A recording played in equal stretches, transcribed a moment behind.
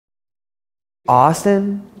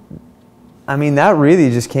Austin, I mean, that really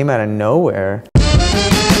just came out of nowhere.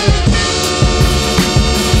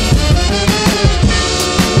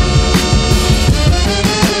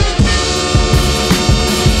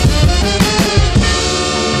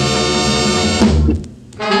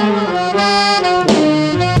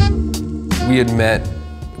 We had met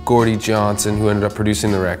Gordie Johnson, who ended up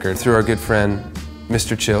producing the record, through our good friend,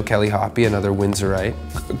 Mr. Chill, Kelly Hoppe, another Windsorite.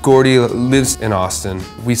 Gordie lives in Austin.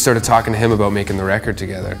 We started talking to him about making the record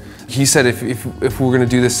together. He said, if we're gonna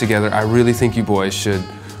do this together, I really think you boys should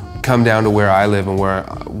come down to where I live and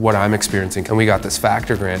what I'm experiencing. And we got this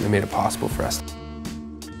Factor grant and made it possible for us.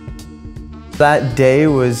 That day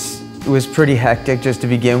was pretty hectic just to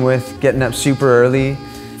begin with, getting up super early,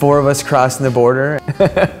 4 of us crossing the border.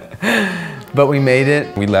 But we made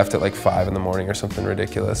it. We left at like 5 in the morning or something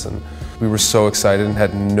ridiculous, and we were so excited and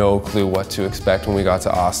had no clue what to expect when we got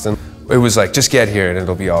to Austin. It was like, just get here and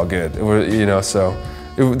it'll be all good. You know, so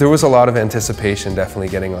there was a lot of anticipation definitely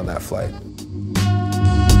getting on that flight.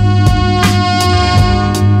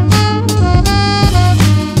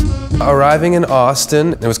 Arriving in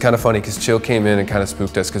Austin, it was kind of funny because Chill came in and kind of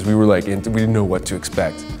spooked us because we were like, we didn't know what to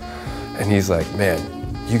expect. And he's like, man,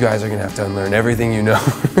 you guys are gonna have to unlearn everything you know.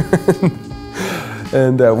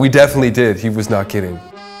 And we definitely did. He was not kidding.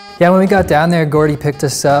 Yeah, when we got down there, Gordie picked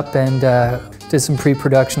us up and did some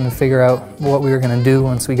pre-production to figure out what we were going to do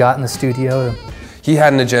once we got in the studio. He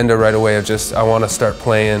had an agenda right away of just, I want to start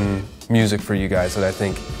playing music for you guys that I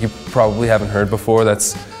think you probably haven't heard before.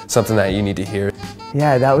 That's something that you need to hear.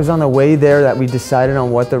 Yeah, that was on the way there that we decided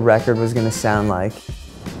on what the record was going to sound like.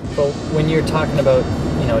 But when you're talking about,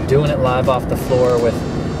 you know, doing it live off the floor with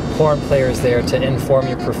horn players there to inform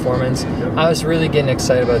your performance, I was really getting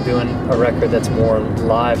excited about doing a record that's more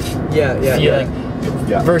live feeling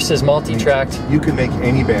versus multi-tracked. You can make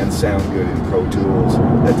any band sound good in Pro Tools.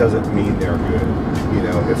 That doesn't mean they're good. You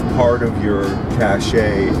know, if part of your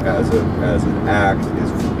cachet as an act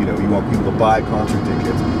is, you know, you want people to buy concert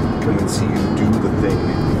tickets, come and see you do the thing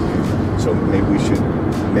that you do. So maybe we should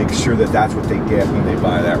make sure that that's what they get when they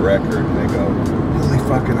buy that record, and they go, holy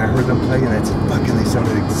fucking, I heard them play and it's fucking, they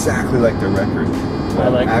sounded exactly like their record. I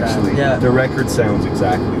like actually, that. Yeah. The record sounds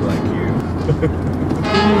exactly like you.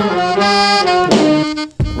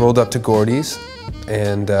 Rolled up to Gordie's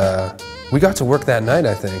and we got to work that night,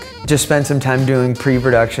 I think. Just spent some time doing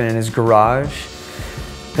pre-production in his garage,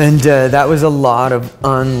 and that was a lot of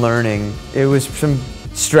unlearning. It was some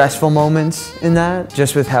stressful moments in that,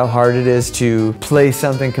 just with how hard it is to play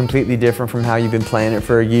something completely different from how you've been playing it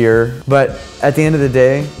for a year. But at the end of the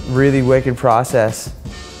day, really wicked process.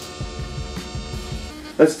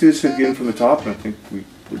 Let's do this again from the top, and I think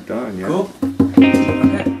we're done, yeah? Cool.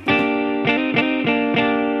 Okay.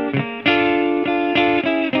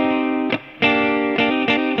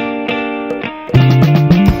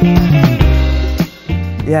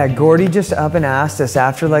 Yeah, Gordie just up and asked us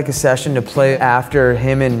after like a session to play after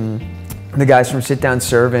him and the guys from Sit Down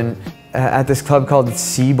Servant at this club called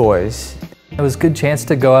Sea Boys. It was a good chance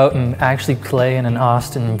to go out and actually play in an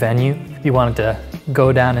Austin venue. You wanted to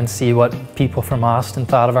go down and see what people from Austin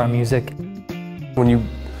thought of our music. When you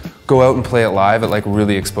go out and play it live, it like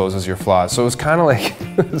really exposes your flaws. So it was kind of like,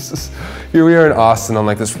 here we are in Austin on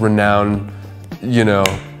like this renowned, you know,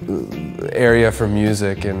 area for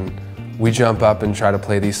music, and we jump up and try to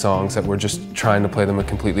play these songs that we're just trying to play them a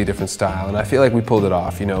completely different style. And I feel like we pulled it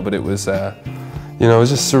off, you know, but it was, you know, it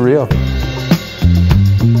was just surreal.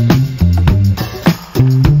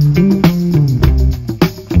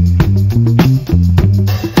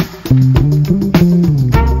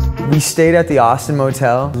 We stayed at the Austin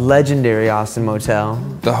Motel, legendary Austin Motel.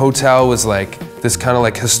 The hotel was like this kind of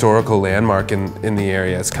like historical landmark in the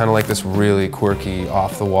area. It's kind of like this really quirky,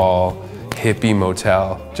 off-the-wall, hippie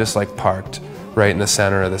motel, just like parked right in the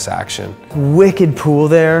center of this action. Wicked pool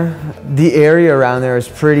there. The area around there is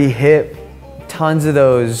pretty hip. Tons of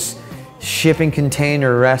those shipping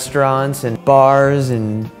container restaurants and bars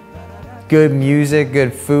and good music,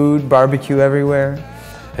 good food, barbecue everywhere.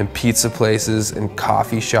 And pizza places and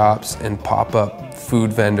coffee shops and pop-up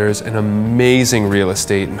food vendors and amazing real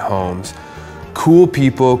estate and homes. Cool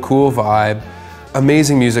people, cool vibe,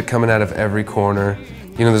 amazing music coming out of every corner.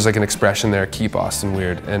 You know, there's like an expression there, keep Austin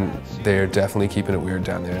weird, and they're definitely keeping it weird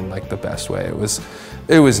down there in like the best way. It was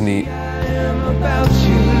neat.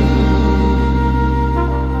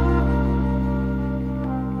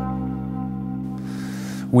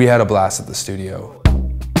 We had a blast at the studio.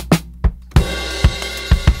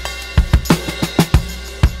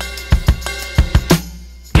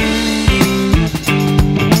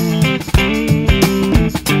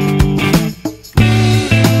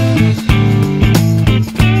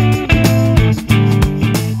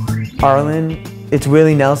 Arlyn, it's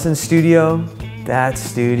Willie Nelson's studio. That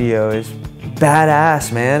studio is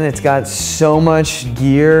badass, man. It's got so much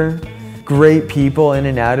gear, great people in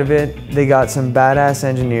and out of it. They got some badass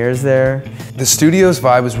engineers there. The studio's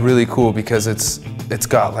vibe was really cool because it's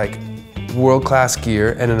got like world-class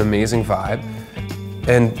gear and an amazing vibe.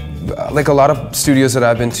 And like a lot of studios that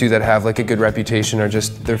I've been to that have like a good reputation are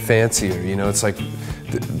just, they're fancier, you know, it's like,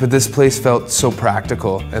 but this place felt so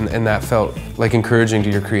practical and that felt like encouraging to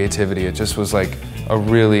your creativity. It just was like a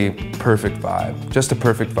really perfect vibe, just a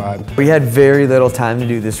perfect vibe. We had very little time to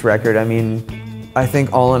do this record. I mean, I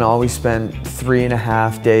think all in all we spent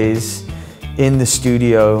 3.5 days in the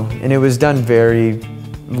studio, and it was done very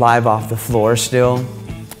live off the floor still,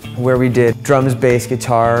 where we did drums, bass,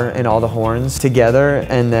 guitar, and all the horns together,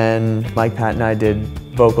 and then Mike, Pat, and I did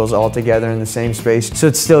vocals all together in the same space. So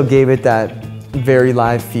it still gave it that very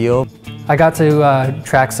live feel. I got to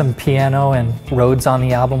track some piano and Rhodes on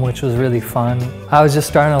the album, which was really fun. I was just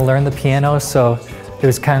starting to learn the piano, so it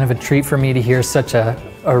was kind of a treat for me to hear such a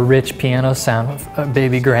rich piano sound with a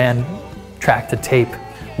Baby Grand track to tape.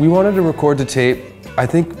 We wanted to record to tape, I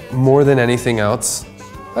think more than anything else.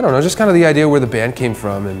 I don't know, just kind of the idea where the band came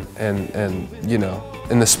from and you know,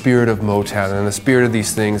 in the spirit of Motown and in the spirit of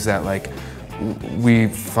these things that like we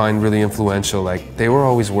find really influential, like they were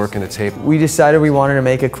always working to tape. We decided we wanted to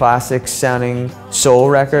make a classic sounding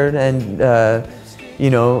soul record, and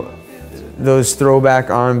you know, those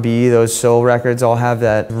throwback R&B, those soul records all have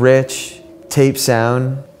that rich tape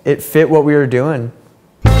sound. It fit what we were doing.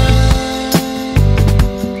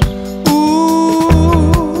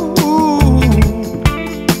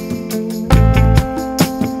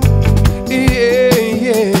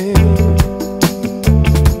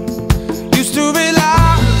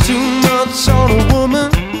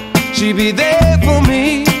 She'd be there for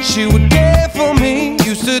me, she would care for me.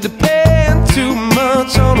 Used to depend too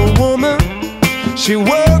much on a woman. She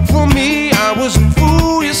worked for me, I was a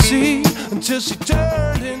fool, you see, until she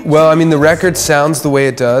turned into... Well, I mean, the record sounds the way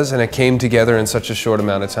it does, and it came together in such a short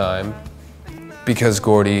amount of time because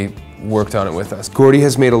Gordie worked on it with us. Gordie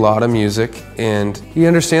has made a lot of music, and he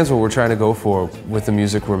understands what we're trying to go for with the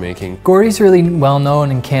music we're making. Gordie's really well known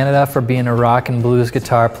in Canada for being a rock and blues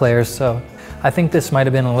guitar player, so I think this might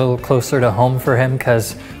have been a little closer to home for him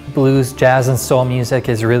because blues, jazz, and soul music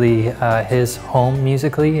is really his home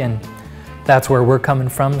musically, and that's where we're coming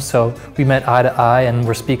from, so we met eye to eye and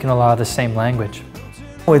we're speaking a lot of the same language.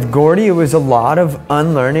 With Gordie, it was a lot of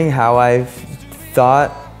unlearning how I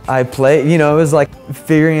thought I played. You know, it was like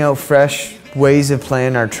figuring out fresh ways of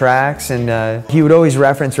playing our tracks, and he would always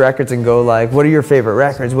reference records and go like, what are your favorite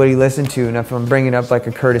records? What do you listen to? And if I'm bringing up like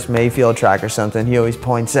a Curtis Mayfield track or something, he always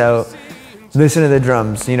points out, listen to the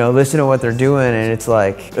drums, you know, listen to what they're doing, and it's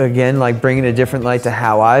like, again, like bringing a different light to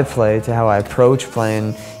how I play, to how I approach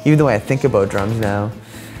playing, even the way I think about drums now.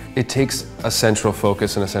 It takes a central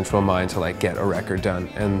focus and a central mind to like get a record done,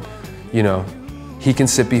 and you know, he can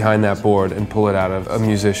sit behind that board and pull it out of a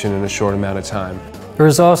musician in a short amount of time. There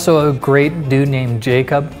was also a great dude named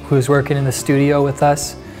Jacob who was working in the studio with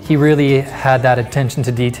us. He really had that attention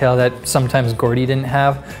to detail that sometimes Gordie didn't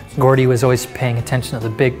have. Gordie was always paying attention to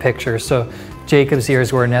the big picture, so Jacob's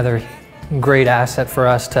ears were another great asset for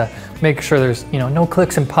us to make sure there's, you know, no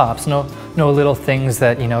clicks and pops, no little things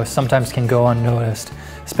that, you know, sometimes can go unnoticed.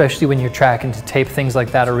 Especially when you're tracking to tape, things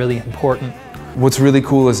like that are really important. What's really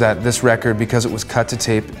cool is that this record, because it was cut to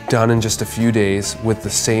tape, done in just a few days with the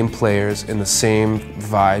same players in the same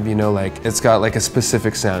vibe, you know, like it's got like a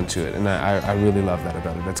specific sound to it, and I really love that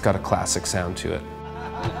about it. It's got a classic sound to it.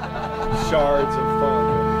 Shards of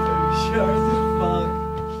funk. Shards of funk.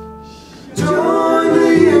 Join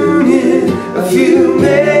the union of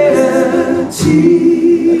humanity.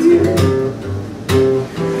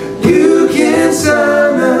 You can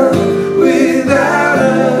sign up without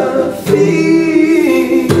a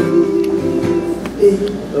fee.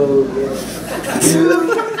 Oh, yeah.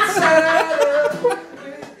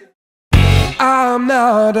 I'm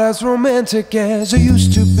not as romantic as I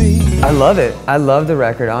used to be. I love it. I love the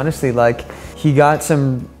record, honestly. Like, he got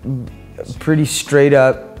some pretty straight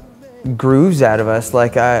up grooves out of us.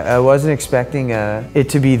 Like, I wasn't expecting it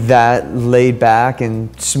to be that laid back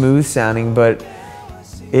and smooth sounding, but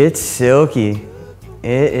it's silky.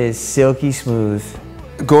 It is silky smooth.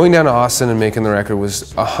 Going down to Austin and making the record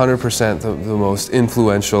was 100% the most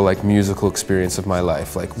influential like musical experience of my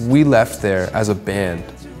life. Like, we left there as a band.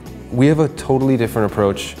 We have a totally different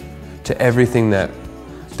approach to everything that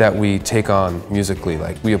we take on musically.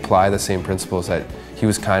 Like, we apply the same principles that he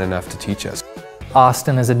was kind enough to teach us.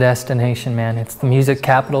 Austin is a destination, man. It's the music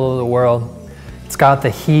capital of the world. It's got the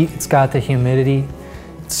heat, it's got the humidity,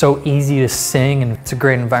 It's so easy to sing, and it's a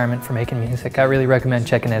great environment for making music. I really recommend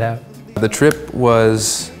checking it out. The trip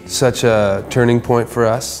was such a turning point for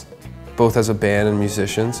us, both as a band and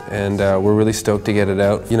musicians, and we're really stoked to get it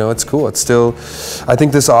out. You know, it's cool. It's still, I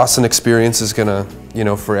think this Austin experience is gonna, you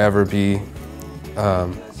know, forever be,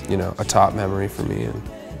 you know, a top memory for me, and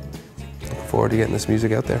looking forward to getting this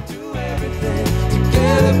music out there.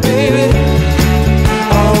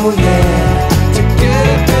 Oh yeah.